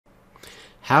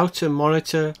how to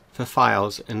monitor for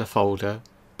files in the folder,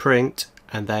 print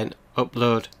and then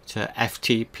upload to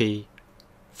FTP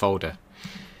folder.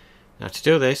 Now to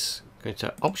do this, go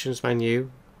to Options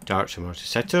menu, Directory Monitor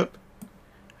Setup,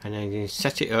 and then you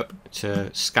set it up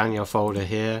to scan your folder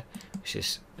here, which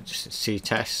is just C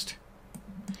test,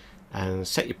 and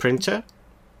set your printer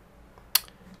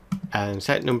and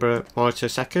set number of monitor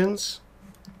seconds,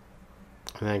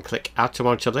 and then click Add to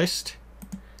Monitor List.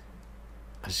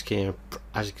 As you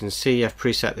can see, I've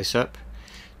preset this up.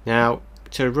 Now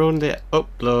to run the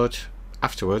upload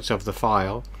afterwards of the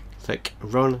file, click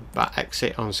Run but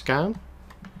Exit on Scan.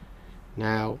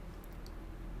 Now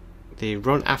the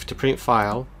Run After Print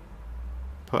file,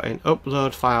 put in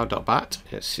upload file.bat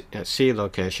at C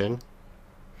location,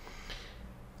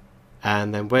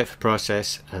 and then wait for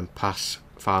process and pass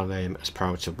file name as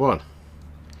parameter 1.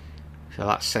 So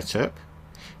that's set up.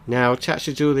 Now to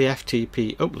actually do the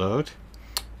FTP upload,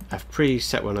 I've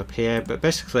pre-set one up here, but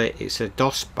basically it's a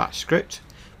DOS batch script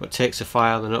that takes a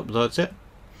file and uploads it.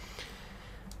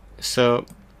 So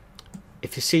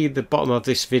if you see the bottom of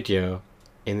this video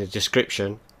in the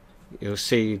description, you'll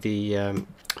see the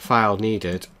file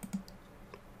needed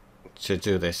to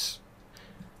do this.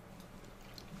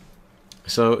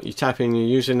 So you type in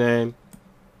your username,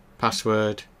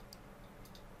 password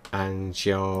and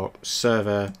your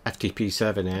server FTP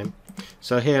server name.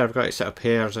 So here I've got it set up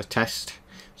here as a test.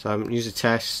 So I'm user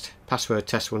test, password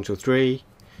test123,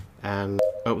 and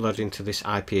uploading to this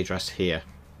IP address here.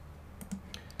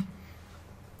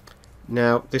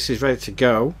 Now this is ready to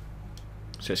go.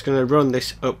 So it's going to run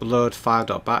this upload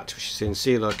file.bat, which is in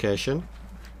C location.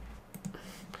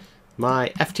 My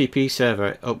FTP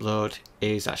server upload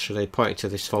is actually pointing to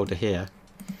this folder here.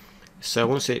 So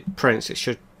once it prints, it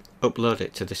should upload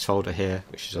it to this folder here,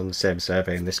 which is on the same server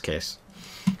in this case.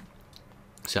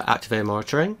 So activate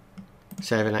monitoring,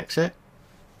 save and exit.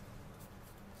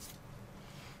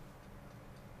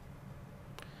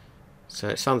 So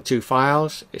it's found the two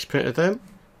files, it's printed them,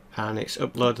 and it's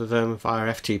uploaded them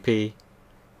via FTP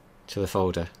to the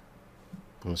folder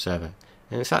on the server.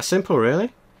 And it's that simple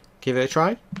really. Give it a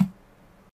try.